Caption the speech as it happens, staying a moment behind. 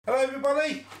Hello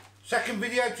everybody, second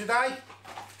video today.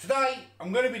 Today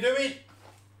I'm going to be doing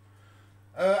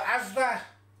ASDA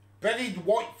breaded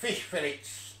white fish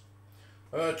fillets.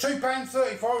 £2.35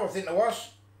 I think it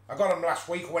was. I got them last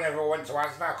week or whenever I went to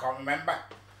ASDA, I can't remember.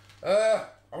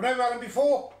 I've never had them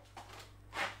before.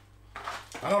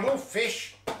 And I love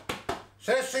fish.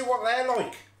 So let's see what they're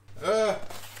like.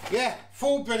 Yeah,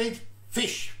 full breaded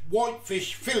fish, white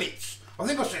fish fillets. I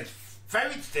think I said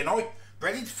ferrets, didn't I?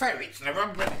 Breaded ferrets, never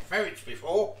had breaded ferrets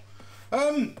before.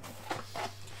 Yeah,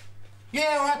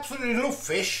 I absolutely love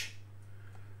fish.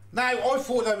 Now, I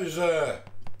thought they was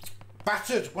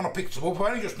battered when I picked them up. I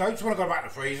only just noticed when I got them out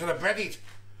of the freezer, they're breaded.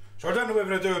 So I don't know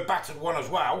whether they do a battered one as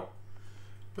well.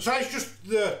 But so it's just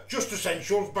the Just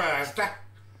Essentials by ASDA.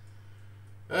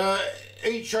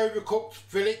 Each overcooked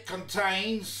fillet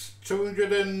contains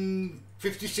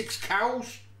 256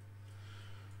 calories.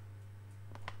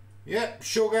 Yep,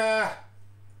 sugar,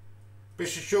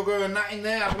 bits of sugar and that in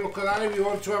there. Have a look at that if you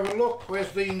want to have a look.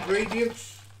 Where's the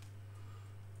ingredients?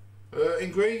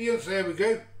 Ingredients, there we go.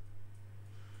 You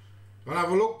want to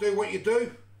have a look, do what you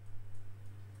do.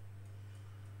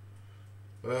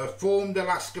 Formed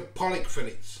Alaska pollock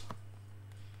fillets.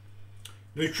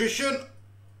 Nutrition.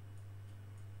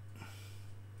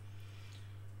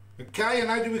 Okay, and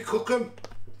how do we cook them?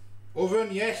 Oven,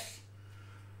 yes.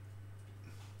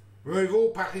 Remove all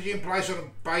packaging, place on a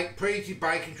preheated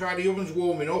baking tray. The oven's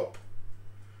warming up.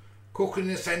 Cook in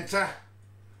the centre.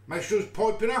 Make sure it's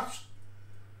piping hot.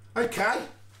 Okay,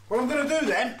 well I'm going to do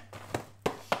them.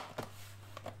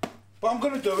 But I'm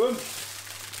going to do them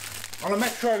on a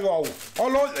metro roll. I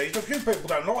like these. A few people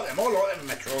don't like them. I like them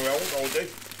metro rolls. I do.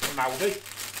 From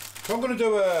Aldi. So I'm going to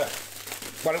do a...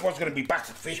 Well, it was going to be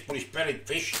battered fish, but it's breaded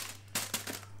fish.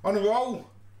 On a roll.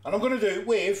 And I'm going to do it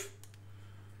with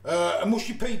a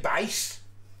mushy pea base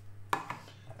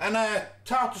and a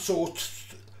tartar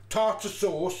sauce top.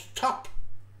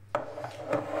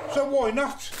 So why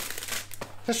not?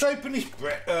 Let's open this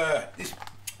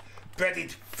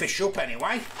breaded fish up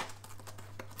anyway.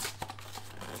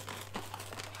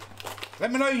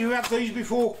 Let me know if you had these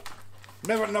before.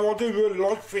 Never know, I do really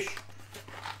like fish.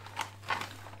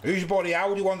 Usually buy the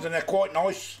Aldi ones and they're quite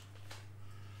nice.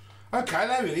 Okay,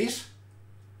 there it is.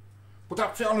 Put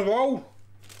that fit on the roll.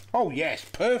 Oh yes,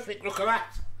 perfect, look at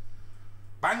that.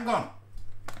 Bang on.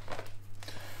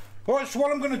 Right, so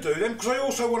what I'm going to do then, because I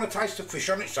also want to taste the fish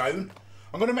on its own,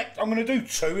 I'm going to do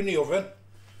two in the oven.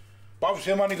 But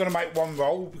obviously I'm only going to make one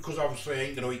roll, because obviously I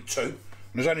ain't going to eat two. And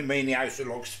there's only me in the house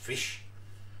who likes fish.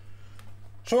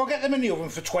 So I'll get them in the oven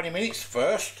for 20 minutes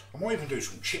first. I might even do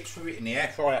some chips with it in the air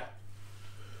fryer.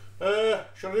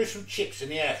 Shall I do some chips in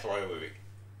the air fryer with it?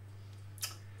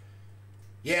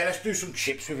 Yeah, let's do some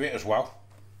chips with it as well.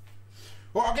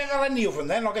 Well, I'll get that in the oven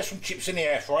then. I'll get some chips in the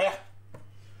air fryer.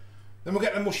 Then we'll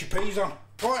get the mushy peas on.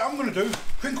 Right, I'm going to do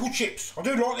crinkle chips. I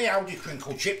do like the Aldi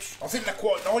crinkle chips. I think they're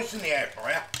quite nice in the air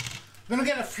fryer. I'm going to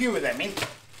get a few of them in.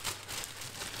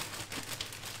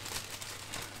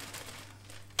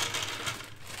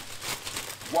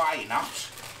 Why not?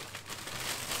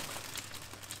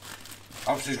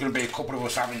 Obviously there's going to be a couple of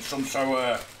us having some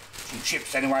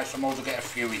chips anyway, so I might as well get a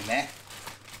few in there.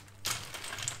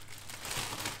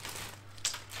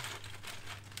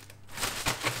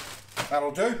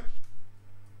 That'll do. I'm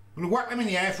going to whack them in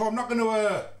the air fryer. I'm not going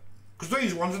to, because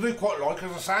these ones I do quite like,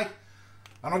 as I say.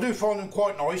 And I do find them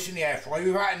quite nice in the air fryer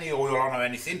without any oil on or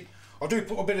anything. I do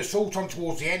put a bit of salt on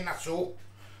towards the end, that's all.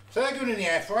 So they're going in the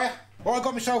air fryer. Right, I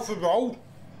got myself a roll.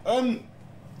 I've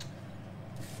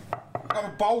got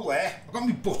a bowl there. I've got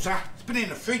my butter. It's been in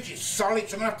the fridge, it's solid,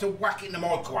 so I'm going to have to whack it in the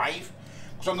microwave.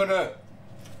 Because I'm going to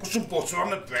put some butter on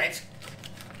the bread.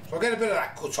 So I'll get a bit of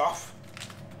that cut off.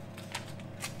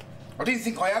 I didn't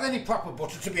think I had any proper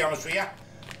butter, to be honest with you.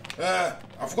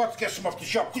 I forgot to get some off the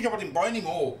shop. Good job I didn't buy any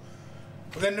more.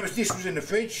 But then this was in the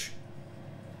fridge.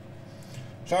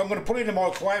 So I'm going to put it in the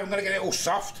microwave. I'm going to get it all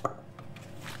soft.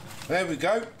 There we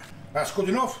go. That's good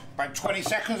enough. About 20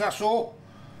 seconds, that's all.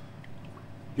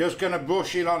 Just going to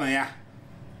brush it on here.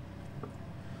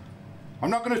 I'm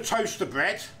not going to toast the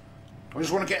bread. I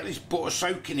just want to get this butter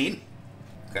soaking in.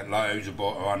 Get loads of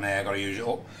butter on there, got to use it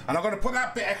up. And I'm going to put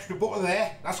that bit extra butter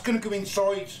there. That's going to go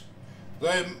inside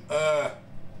the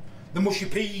mushy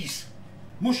peas.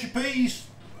 Mushy peas,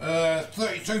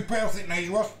 32p I think these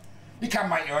was. You can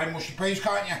make your own mushy peas,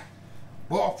 can't you?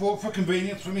 But I thought for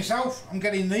convenience for myself, I'm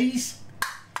getting these.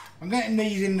 I'm getting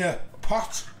these in the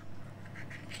pot.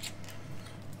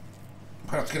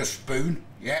 I'll have to get a spoon,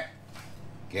 yeah.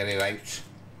 Get it out.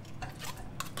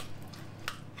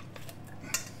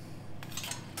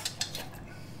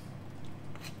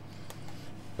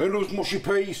 Who loves mushy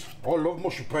peas? I love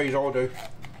mushy peas, I do.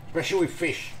 especially with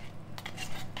fish.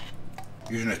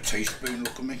 Using a teaspoon,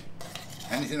 look at me.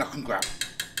 Anything I can grab.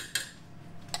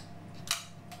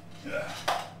 Yeah.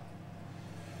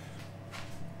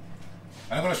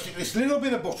 And I'm going to stick this little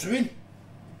bit of butter in.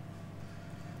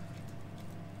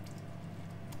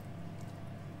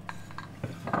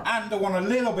 And I want a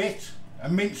little bit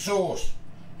of mint sauce.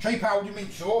 Cheap Aldi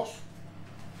mint sauce.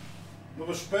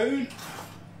 Another spoon.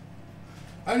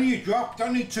 Only a drop,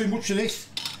 don't need too much of this.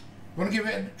 You want to give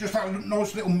it just that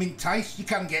nice little mint taste. You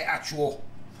can get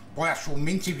buy actual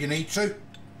mint if you need to.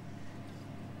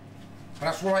 But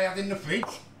that's what I had in the fridge.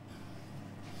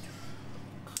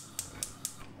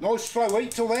 Nice slow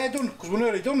eat till they're done, because we're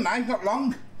nearly done now, not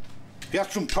long. If you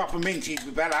had some proper mint it'd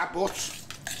be better, but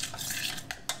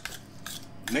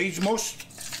needs must.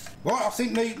 Right, I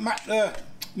think the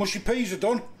mushy peas are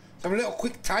done. Let's have a little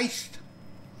quick taste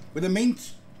with the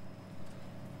mint.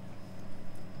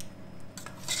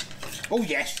 Oh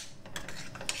yes.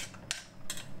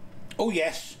 Oh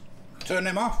yes. Turn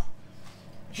them off.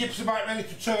 Chips are about ready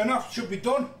to turn off, should be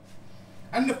done.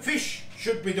 And the fish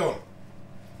should be done.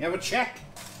 You have a check.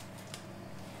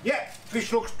 Yeah,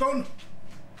 fish looks done.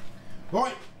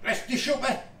 Right, let's dish up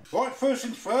there. Right, first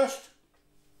things first.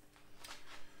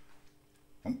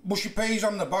 Mushy peas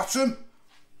on the bottom.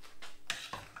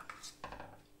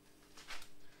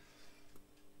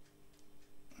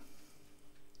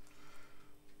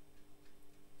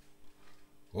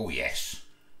 Oh yes,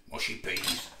 mushy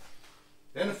peas.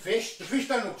 Then the fish. The fish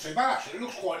don't look too bad actually, it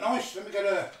looks quite nice. Let me get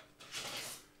a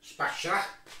spatula.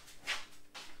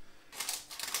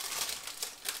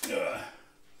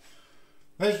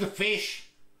 There's the fish.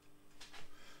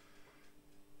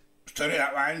 Let's turn it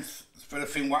that round for the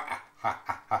thing. What?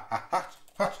 Hot.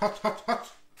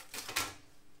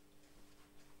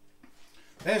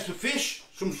 There's the fish.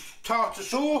 Some tartar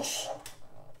sauce.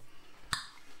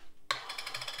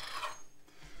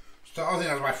 So I think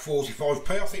that was about 45p.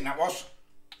 I think that was.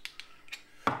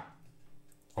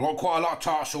 I like quite a lot of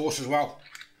tartar sauce as well.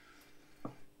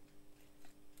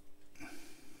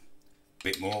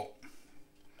 Bit more.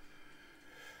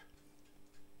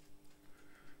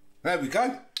 There we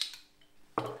go.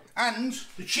 And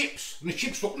the chips. And the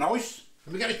chips look nice.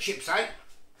 Let me get the chips out.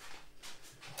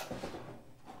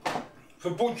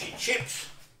 For budget chips.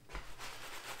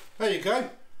 There you go.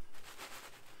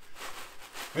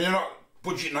 When you're not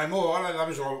budget no more, I know that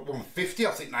was like 150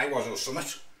 I think that was or something.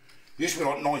 It used to be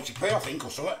like 90p I think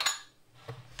or something.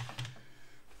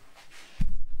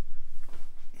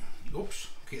 Oops,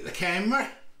 get the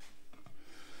camera.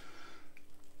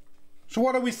 So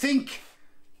what do we think?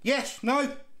 Yes,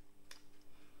 no?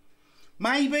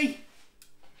 Maybe?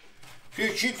 A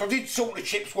few chips, I did salt the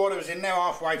chips while I was in there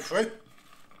halfway through.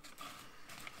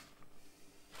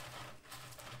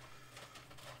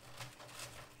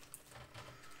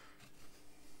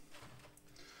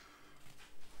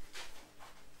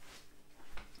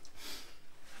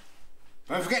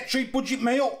 Don't forget cheap budget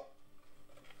meal.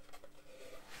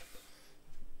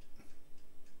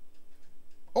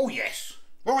 Oh yes.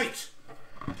 Right.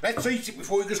 Let's eat it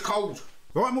before it goes cold.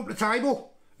 Right, I'm up the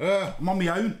table. I'm on my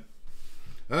own.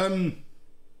 What I'm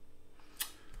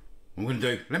going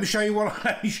to do. Let me show you what.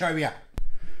 Let me show you.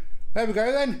 There we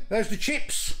go then. There's the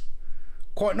chips.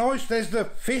 Quite nice. There's the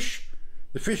fish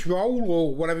roll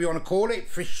or whatever you want to call it.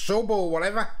 Fish sub or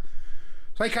whatever.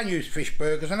 So you can use fish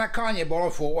burgers and that, can't you? But I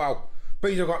thought, well,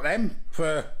 beans I got them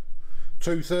for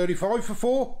 $2.35 for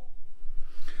 4.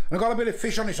 And I got a bit of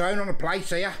fish on its own on a plate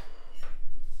here.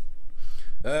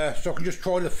 So I can just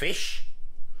try the fish.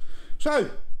 So,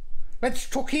 let's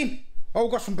tuck in. Oh,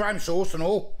 I've got some brown sauce and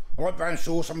all. I like brown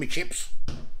sauce on my chips.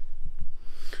 I'm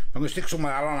going to stick some of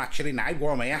that on actually now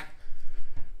while I'm here.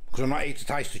 Because I'm not here to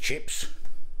taste the chips.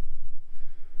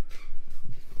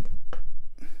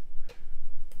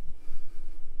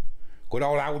 Good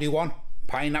old Aldi one.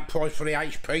 Paying that price for the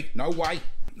HP. No way.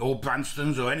 Or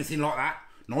Branston's or anything like that.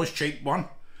 Nice cheap one.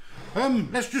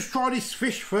 Let's just try this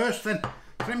fish first then.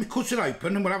 So let me cut it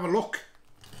open and we'll have a look.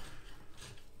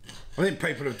 I think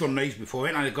people have done these before,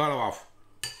 ain't they? They've got to have.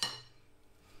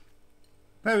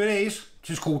 There it is.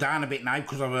 Just cooled down a bit now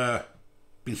because I've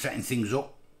been setting things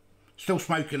up. Still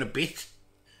smoking a bit.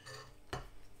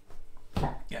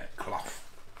 Yeah, cloth.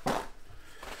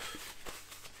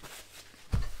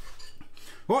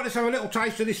 Right, let's have a little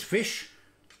taste of this fish.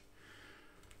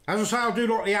 As I say, I'll do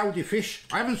like the Aldi fish.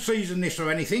 I haven't seasoned this or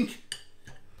anything.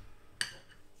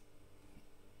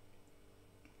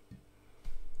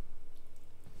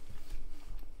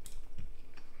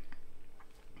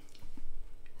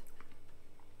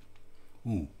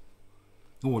 Ooh.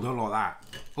 Oh, I don't like that.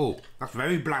 Oh, that's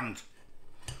very bland.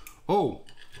 Oh.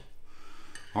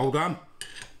 Hold on.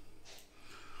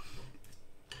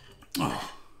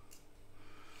 Oh.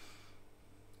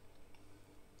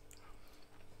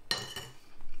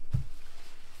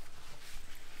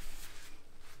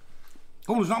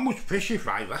 Oh, there's not much fishy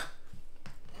flavour.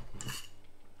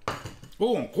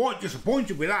 Oh, I'm quite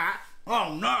disappointed with that.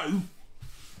 Oh no.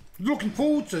 Looking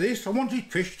forward to this. I wanted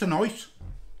fish tonight.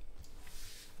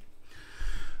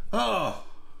 Oh.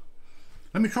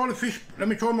 Let me try the fish. Let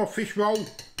me try my fish roll.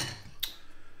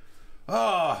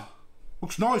 Ah.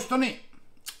 Looks nice, doesn't it?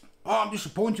 Oh, I'm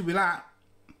disappointed with that.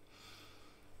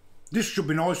 This should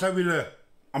be nice though with the,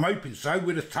 I'm hoping so,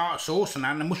 with the tartar sauce and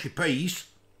the mushy peas.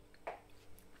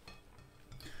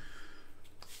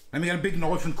 Let me get a big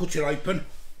knife and cut it open.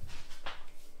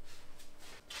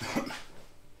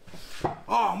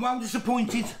 Oh, I'm well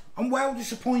disappointed. I'm well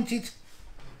disappointed.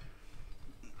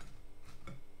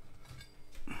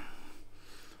 I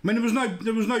mean,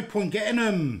 there was no point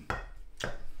getting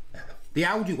the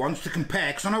Aldi ones to compare,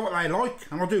 because I know what they like,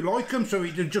 and I do like them, so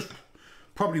it just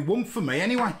probably won for me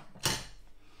anyway.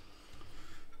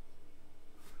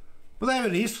 But there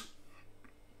it is.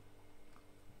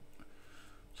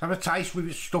 Let's have a taste with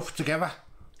it stuffed together.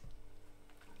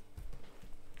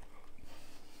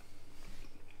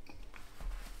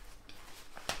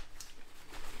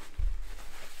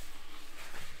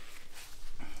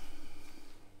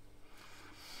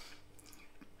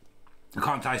 I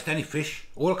can't taste any fish.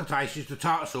 All I can taste is the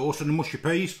tartar sauce and the mushy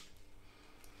peas.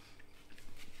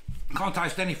 I can't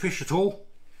taste any fish at all.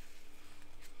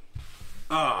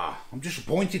 Ah, I'm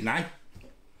disappointed now.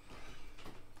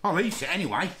 I'll eat it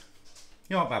anyway.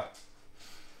 You know what, Bab?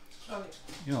 Oh,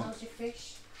 you know, how's your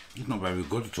fish? It's not very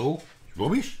good at all. It's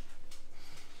rubbish.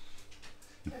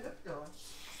 They look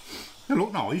nice. They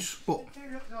look nice, but... They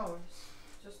do look nice.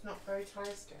 Just not very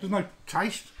tasty. There's no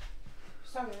taste.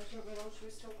 Sorry, I didn't realise you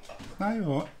were still No, you're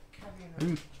alright.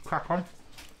 carrying on. Crack on. I'm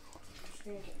just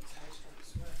going to get the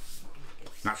taste on it.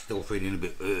 That's still feeling a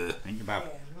bit, ain't you, Bab?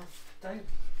 Yeah, don't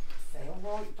feel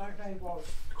right, don't know why.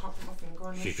 Can't put my finger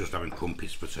on it. She's just having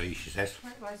crumpets for tea, she says.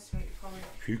 Anyway, sweetie, probably.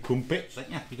 A few crumpets, ain't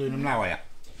you? You're doing them now, are you?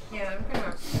 Yeah,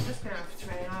 I'm just going to have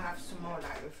 3 and I'll have some more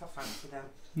later if I fancy them.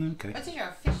 Okay. But did you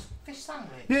have fish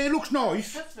sandwich? Yeah, it looks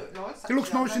nice. It does look nice. It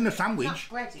looks nice in the sandwich. That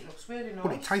bread, it looks really nice.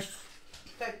 But it tastes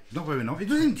Don't, not very nice. It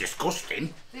doesn't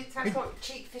disgusting. does it taste like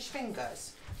cheap fish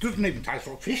fingers? It doesn't even taste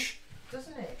like fish.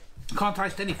 Doesn't it? I can't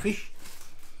taste any fish.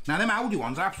 Now, them Aldi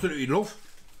ones I absolutely love.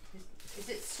 Is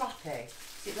it sloppy?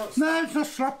 Is it like No, it's not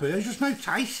sloppy. There's just no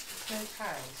taste. no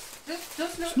taste?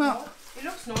 Does look It's not. nice. It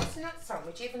looks nice in that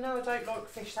sandwich, even though I don't like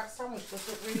fish. That sandwich does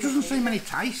look really. It doesn't seem appealing. any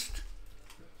taste.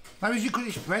 Now, is it because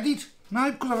it's breaded?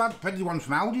 No, because I've had breaded ones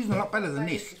from Aldi's and they're a lot better than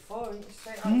Breaded this. before, and you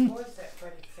say, oh, why is that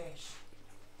breaded fish?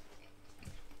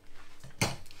 It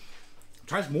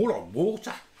tastes more like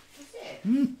water. Is it?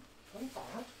 Mm. Oh,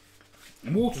 bad.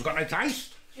 And water's got no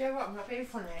taste. Do you know what? I'm not being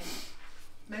funny.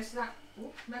 Most of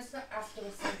that after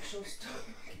essential stuff.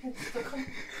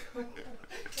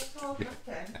 That's all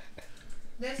nothing.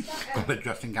 Most of that Got the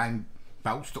dressing gown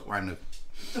belt stuck round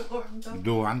the door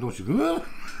door handle. She goes,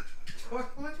 I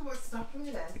wonder what's stopping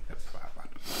me then.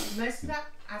 Most of that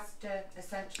ASDA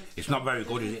essential stuff. It's not very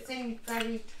good, is it? Seems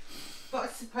very. But I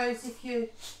suppose if you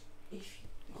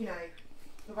know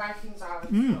the way things are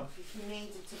and stuff, if you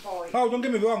needed to buy. Oh, don't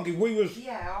get me wrong. If we was,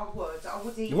 Yeah, I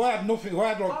would eat. if I had nothing, if I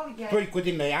had like Oh, yeah. £3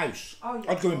 in the house, Oh,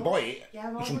 yeah, I'd go and of buy course. it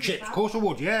Yeah, with I some would chips. as Of well. course I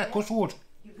would. Yeah, of course I would.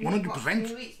 You 100%.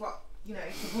 You eat what, you know,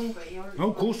 if you're hungry. Oh,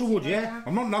 of course I would. Yeah,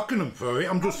 I'm not knocking them for it.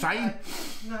 I'm just saying.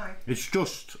 No, It's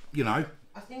just, you know,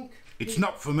 I think it's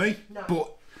not for me. No.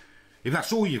 But if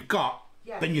that's all you've got,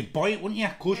 Yeah. then you'd buy it, wouldn't you?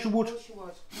 Of course you would. Of course you would.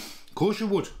 Of course you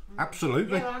would.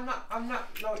 Absolutely. Yeah, I'm not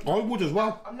like. I would as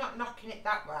well. I'm not knocking it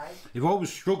that way. If I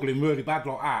was struggling really bad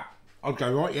like that, I'd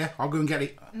go, right, yeah, I'll go and get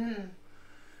it.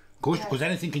 Of course, Yeah. because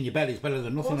anything in your belly is better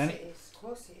than Of nothing, course innit? it is. Of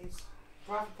course it is.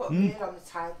 Rather put a meal on the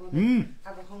table than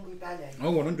have a hungry belly.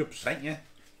 Oh, 100%, yeah.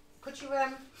 Could you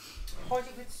hide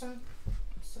it with some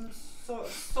sort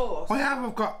of sauce? I have.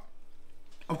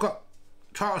 I've got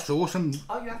tartar sauce and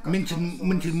Oh, you have got minted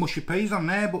sauce. mushy peas on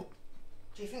there, but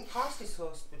Do you think parsley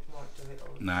sauce might do it?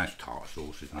 Or? no, it's tartar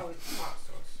sauce, isn't it? Oh, it's tart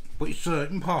sauce. But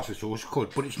it's parsley sauce could,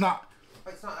 but it's not.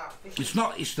 But it's not that fishy. It's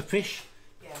not. It's the fish.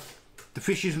 Yeah. The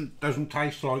fish doesn't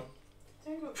taste like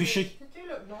They do look fishy. They do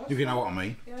look nice. If you know what I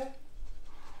mean. Yeah.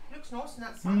 It looks nice in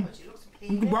that sandwich. It looks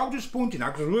appealing. Well, disappointing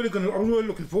now because I was really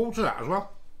looking forward to that as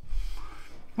well.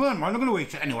 Well, never mind, I'm going to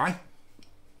eat it anyway.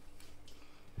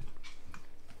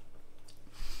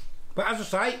 But as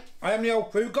I say, I am the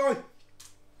old food guy.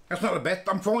 That's not the best.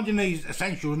 I'm finding these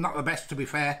essentials not the best, to be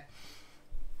fair.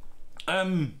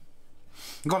 I've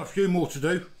got a few more to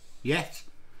do yet,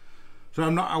 so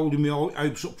I'm not holding my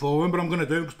hopes up for them, but I'm going to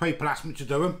do them because people ask me to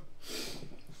do them.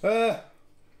 I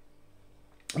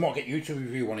might get you to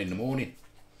review one in the morning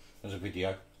as a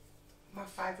video. My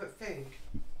favourite food.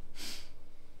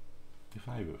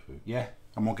 Your favourite food? Yeah.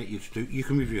 I might get you to do. You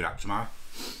can review that tomorrow.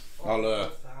 Oh, I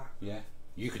love that. Yeah.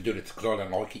 You can do it because I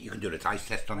don't like it. You can do the taste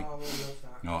test on it. Oh, I will love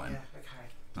that. All right. Yeah. Okay.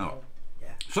 All right. Yeah.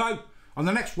 So on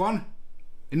the next one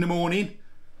in the morning,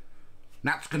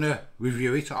 Nat's gonna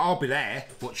review it. I'll be there,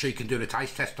 but she can do the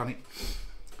taste test on it.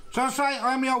 So I say,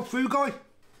 I am the old food guy.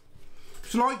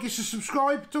 So like,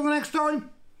 subscribe. Till the next time.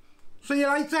 See you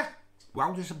later.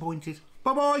 Well disappointed.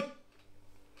 Bye bye.